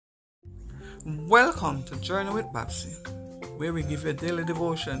Welcome to Journey with Bobbsey, where we give you daily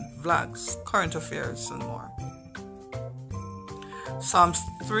devotion, vlogs, current affairs, and more. Psalms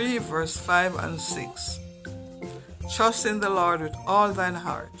 3 verse 5 and 6. Trust in the Lord with all thine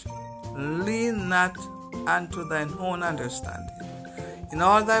heart. Lean not unto thine own understanding. In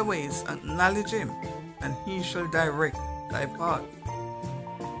all thy ways acknowledge him, and he shall direct thy path.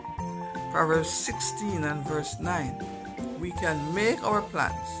 Proverbs 16 and verse 9. We can make our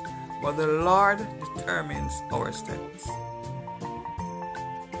plans, but the Lord determines our steps.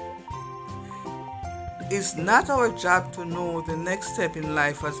 It's not our job to know the next step in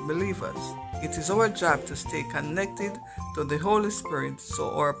life as believers. It is our job to stay connected to the Holy Spirit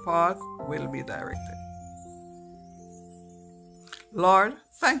so our path will be directed. Lord,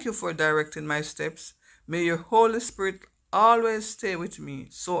 thank you for directing my steps. May your Holy Spirit always stay with me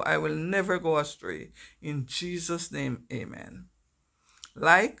so I will never go astray. In Jesus' name, amen.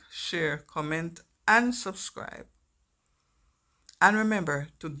 Like, share, comment, and subscribe. And remember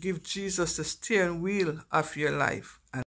to give Jesus the steering wheel of your life.